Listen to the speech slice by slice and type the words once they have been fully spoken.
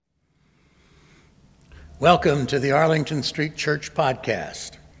Welcome to the Arlington Street Church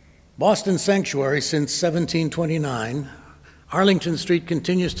Podcast. Boston Sanctuary since 1729, Arlington Street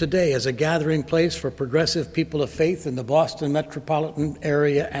continues today as a gathering place for progressive people of faith in the Boston metropolitan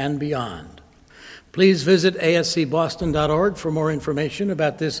area and beyond. Please visit ascboston.org for more information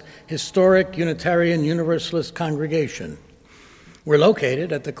about this historic Unitarian Universalist congregation. We're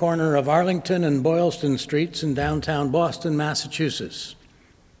located at the corner of Arlington and Boylston Streets in downtown Boston, Massachusetts.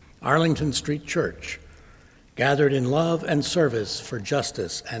 Arlington Street Church, gathered in love and service for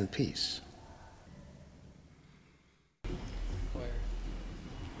justice and peace.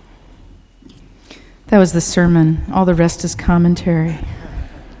 That was the sermon. All the rest is commentary.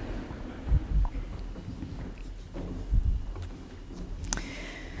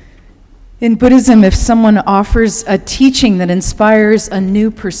 In Buddhism, if someone offers a teaching that inspires a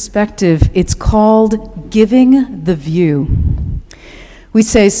new perspective, it's called giving the view. We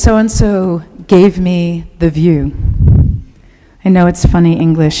say, so-and-so gave me the view. I know it's funny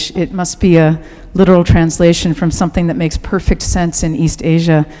English. It must be a literal translation from something that makes perfect sense in East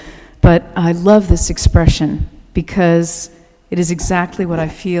Asia. But I love this expression because it is exactly what I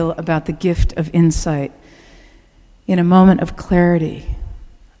feel about the gift of insight. In a moment of clarity,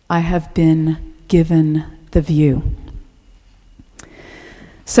 I have been given the view.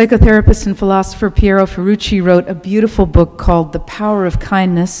 Psychotherapist and philosopher Piero Ferrucci wrote a beautiful book called The Power of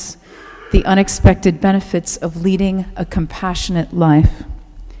Kindness, The Unexpected Benefits of Leading a Compassionate Life.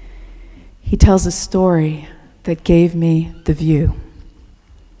 He tells a story that gave me the view.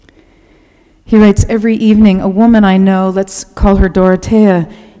 He writes, every evening, a woman I know, let's call her Dorothea,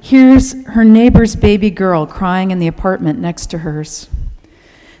 hears her neighbor's baby girl crying in the apartment next to hers.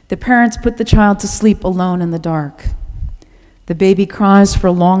 The parents put the child to sleep alone in the dark. The baby cries for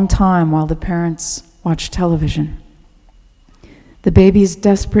a long time while the parents watch television. The baby's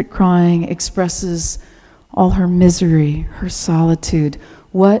desperate crying expresses all her misery, her solitude.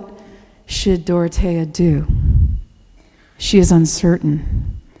 What should Dorothea do? She is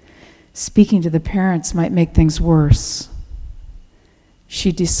uncertain. Speaking to the parents might make things worse.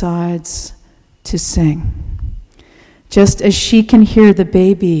 She decides to sing. Just as she can hear the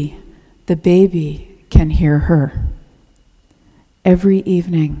baby can hear her. Every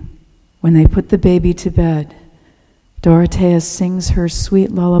evening, when they put the baby to bed, Dorothea sings her sweet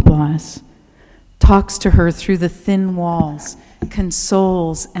lullabies, talks to her through the thin walls,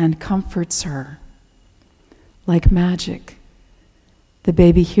 consoles and comforts her. Like magic, the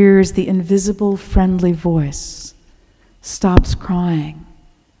baby hears the invisible, friendly voice, stops crying,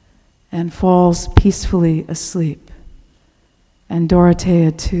 and falls peacefully asleep. And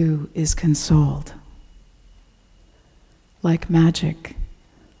Dorothea, too, is consoled. Like magic,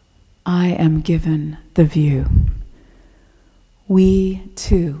 I am given the view. We,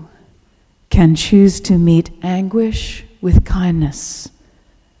 too, can choose to meet anguish with kindness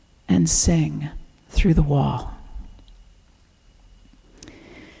and sing through the wall.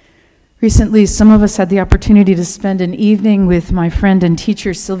 Recently, some of us had the opportunity to spend an evening with my friend and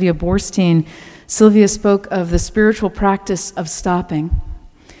teacher, Sylvia Boorstein. Sylvia spoke of the spiritual practice of stopping,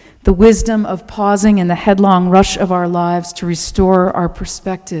 the wisdom of pausing in the headlong rush of our lives to restore our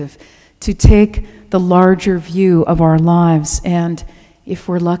perspective, to take the larger view of our lives, and, if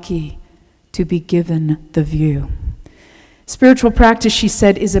we're lucky, to be given the view. Spiritual practice, she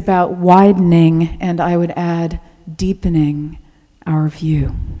said, is about widening, and I would add, deepening our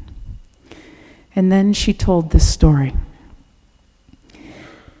view. And then she told this story.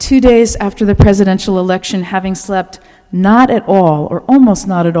 2 days after the presidential election, having slept not at all, or almost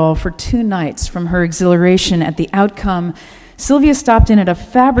not at all, for 2 nights from her exhilaration at the outcome, Sylvia stopped in at a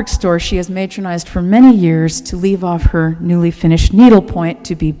fabric store she has matronized for many years to leave off her newly finished needlepoint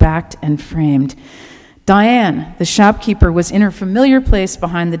to be backed and framed. Diane, the shopkeeper, was in her familiar place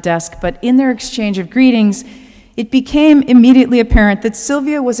behind the desk, but in their exchange of greetings, it became immediately apparent that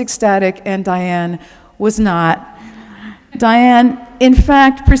Sylvia was ecstatic and Diane was not. Diane, in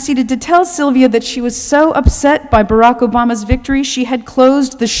fact, proceeded to tell Sylvia that she was so upset by Barack Obama's victory, she had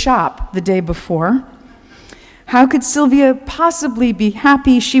closed the shop the day before. How could Sylvia possibly be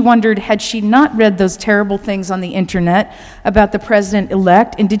happy, she wondered, had she not read those terrible things on the internet about the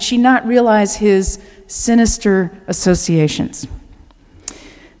president-elect, and did she not realize his sinister associations?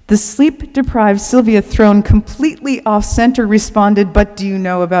 The sleep-deprived Sylvia, thrown completely off-center, responded, "But do you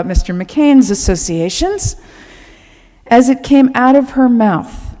know about Mr. McCain's associations?" As it came out of her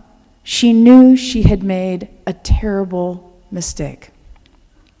mouth, she knew she had made a terrible mistake.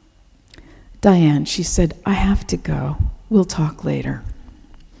 "Diane," she said, "I have to go. We'll talk later."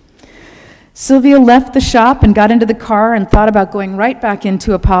 Sylvia left the shop and got into the car and thought about going right back in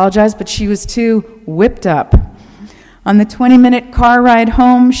to apologize, but she was too whipped up. On the 20-minute car ride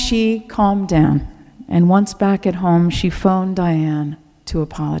home, she calmed down. And once back at home, she phoned Diane to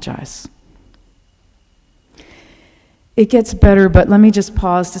apologize. It gets better, but let me just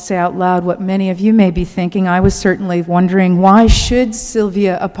pause to say out loud what many of you may be thinking. I was certainly wondering, why should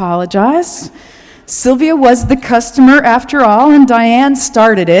Sylvia apologize? Sylvia was the customer after all, and Diane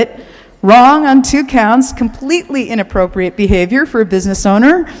started it. Wrong on 2 counts, completely inappropriate behavior for a business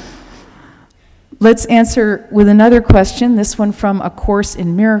owner. Let's answer with another question, this one from A Course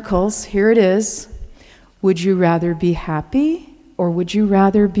in Miracles. Here it is. Would you rather be happy or would you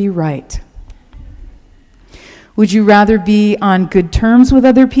rather be right? Would you rather be on good terms with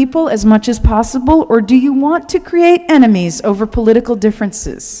other people as much as possible, or do you want to create enemies over political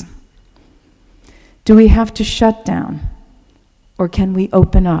differences? Do we have to shut down, or can we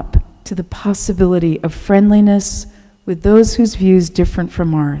open up to the possibility of friendliness with those whose views different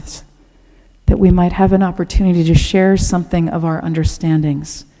from ours, that we might have an opportunity to share something of our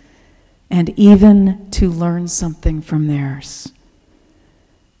understandings and even to learn something from theirs?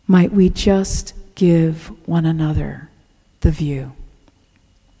 Might we just give one another the view?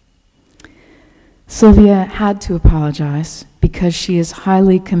 Sylvia had to apologize because she is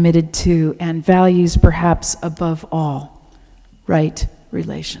highly committed to and values, perhaps above all, right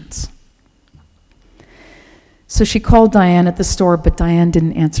relations. So she called Diane at the store, but Diane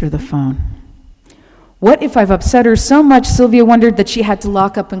didn't answer the phone. What if I've upset her so much, Sylvia wondered, that she had to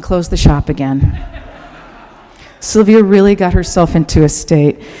lock up and close the shop again? Sylvia really got herself into a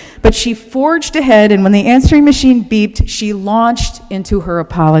state. But she forged ahead, and when the answering machine beeped, she launched into her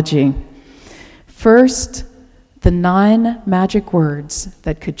apology. First, the 9 magic words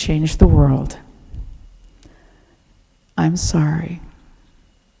that could change the world. I'm sorry.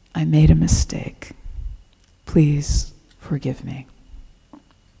 I made a mistake. Please forgive me.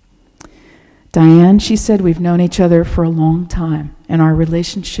 Diane, she said, we've known each other for a long time, and our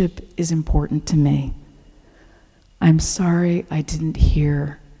relationship is important to me. I'm sorry I didn't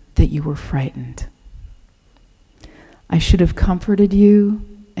hear that you were frightened. I should have comforted you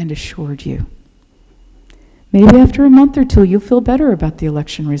and assured you. Maybe after a month or 2, you'll feel better about the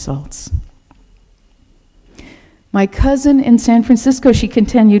election results. My cousin in San Francisco, she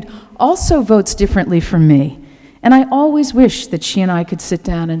continued, also votes differently from me, and I always wish that she and I could sit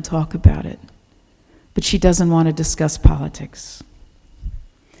down and talk about it. But she doesn't want to discuss politics.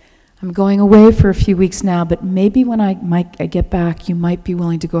 I'm going away for a few weeks now, but maybe when I get back, you might be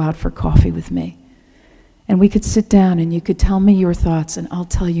willing to go out for coffee with me. And we could sit down and you could tell me your thoughts and I'll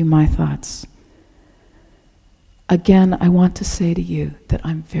tell you my thoughts. Again, I want to say to you that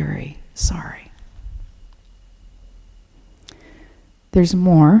I'm very sorry. There's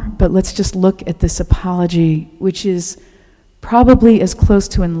more, but let's just look at this apology, which is probably as close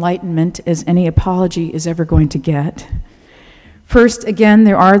to enlightenment as any apology is ever going to get. First, again,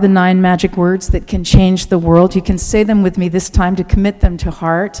 there are the 9 magic words that can change the world. You can say them with me this time to commit them to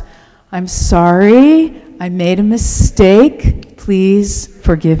heart. I'm sorry, I made a mistake. Please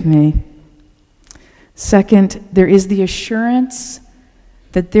forgive me. Second, there is the assurance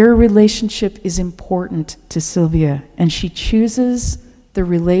that their relationship is important to Sylvia, and she chooses the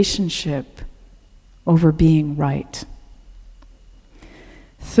relationship over being right.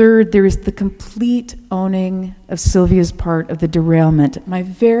 Third, there is the complete owning of Sylvia's part of the derailment. My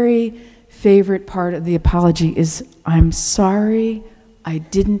very favorite part of the apology is, I'm sorry I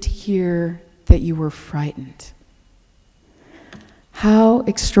didn't hear that you were frightened. How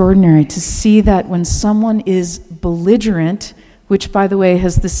extraordinary to see that when someone is belligerent, which, by the way,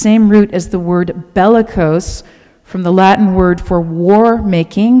 has the same root as the word bellicose, from the Latin word for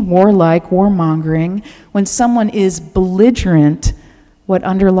war-making, warlike, warmongering. When someone is belligerent, what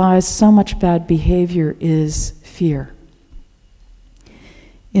underlies so much bad behavior is fear.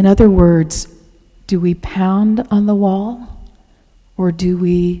 In other words, do we pound on the wall or do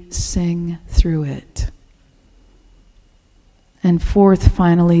we sing through it? And fourth,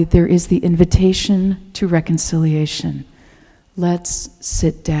 finally, there is the invitation to reconciliation. Let's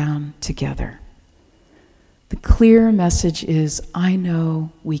sit down together. The clear message is, I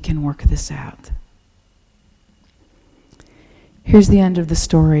know we can work this out. Here's the end of the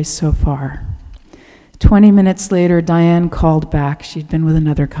story so far. 20 minutes later, Diane called back. She'd been with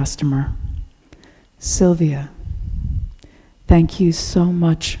another customer. Sylvia, thank you so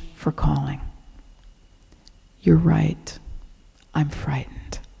much for calling. You're right. I'm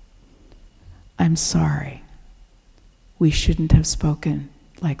frightened. I'm sorry. We shouldn't have spoken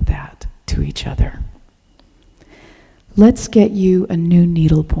like that to each other. let's get you a new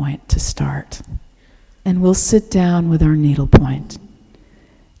needlepoint to start. And we'll sit down with our needlepoint.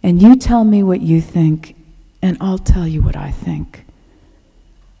 And you tell me what you think, and I'll tell you what I think.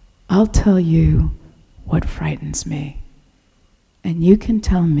 I'll tell you what frightens me, and you can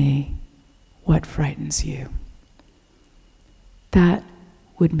tell me what frightens you. That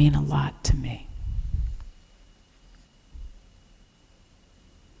would mean a lot to me.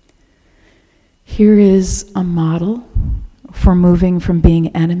 Here is a model for moving from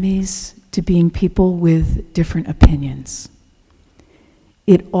being enemies to being people with different opinions.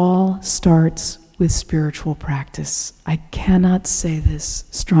 It all starts with spiritual practice. I cannot say this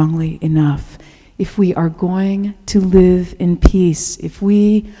strongly enough. If we are going to live in peace, if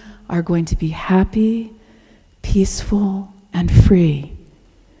we are going to be happy, peaceful, and free,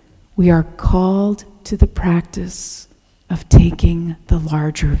 we are called to the practice of taking the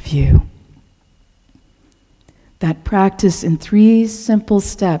larger view. That practice in 3 simple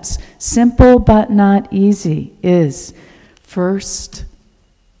steps, simple but not easy, is first,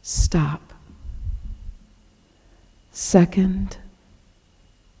 stop. Second,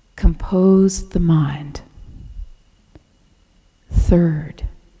 compose the mind. Third,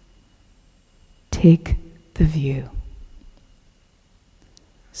 take the view.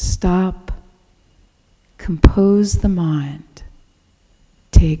 Stop, compose the mind,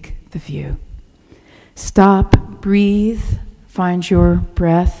 take the view. Stop, breathe, find your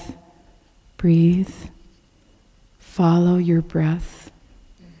breath, breathe. Follow your breath,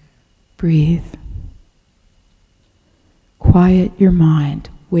 breathe. Quiet your mind.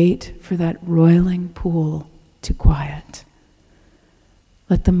 Wait for that roiling pool to quiet.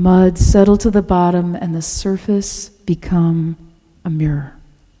 Let the mud settle to the bottom and the surface become a mirror.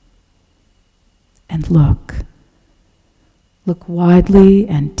 And look. Look widely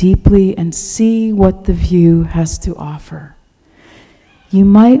and deeply and see what the view has to offer. You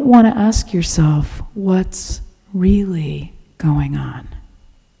might want to ask yourself, what's really going on?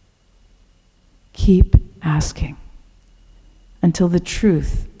 Keep asking until the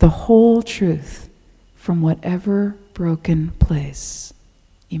truth, the whole truth, from whatever broken place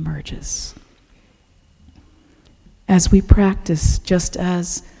emerges. As we practice, just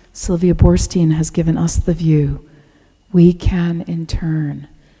as Sylvia Boorstein has given us the view, we can in turn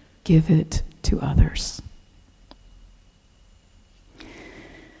give it to others.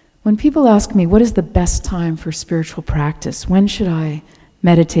 When people ask me, what is the best time for spiritual practice? When should I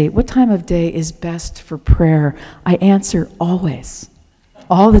meditate? What time of day is best for prayer? I answer always,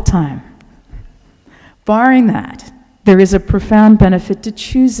 all the time. Barring that, there is a profound benefit to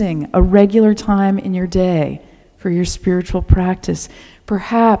choosing a regular time in your day for your spiritual practice.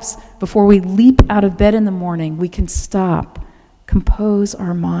 Perhaps before we leap out of bed in the morning, we can stop, compose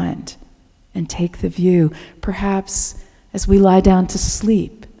our mind, and take the view. Perhaps as we lie down to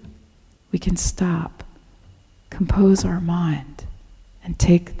sleep, we can stop, compose our mind, and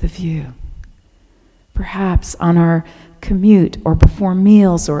take the view. Perhaps on our commute, or before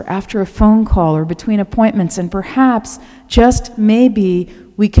meals, or after a phone call, or between appointments, and perhaps, just maybe,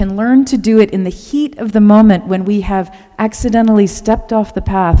 we can learn to do it in the heat of the moment when we have accidentally stepped off the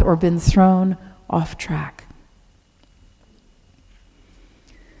path or been thrown off track.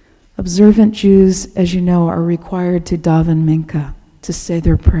 Observant Jews, as you know, are required to daven mincha, to say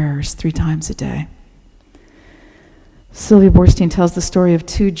their prayers 3 times a day. Sylvia Boorstein tells the story of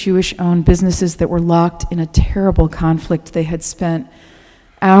 2 Jewish-owned businesses that were locked in a terrible conflict. They had spent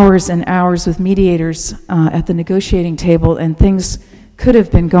hours and hours with mediators at the negotiating table, and things could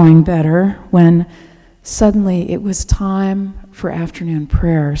have been going better when suddenly it was time for afternoon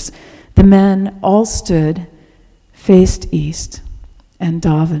prayers. The men all stood, faced east, and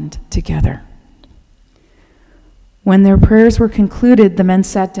davened together. When their prayers were concluded, the men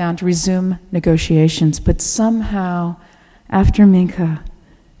sat down to resume negotiations, but somehow, after mincha,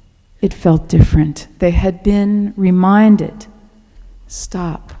 it felt different. They had been reminded,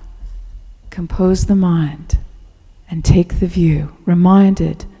 stop, compose the mind, and take the view,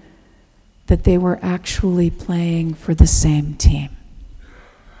 reminded that they were actually playing for the same team.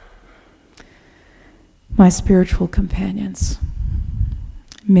 My spiritual companions,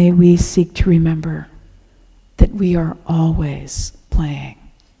 may we seek to remember that we are always playing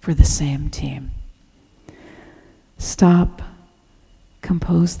for the same team. Stop,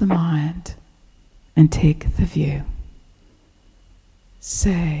 compose the mind, and take the view.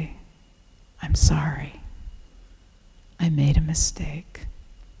 Say, I'm sorry. I made a mistake.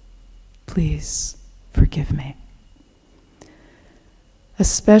 Please forgive me.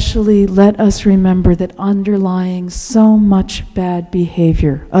 Especially let us remember that underlying so much bad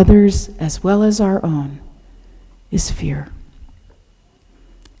behavior, others as well as our own, is fear.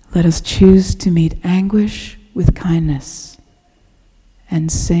 Let us choose to meet anguish with kindness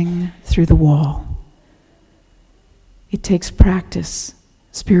and sing through the wall. It takes practice,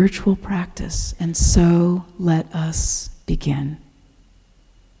 spiritual practice, and so let us begin.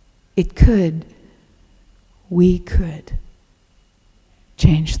 We could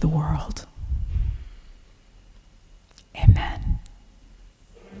change the world.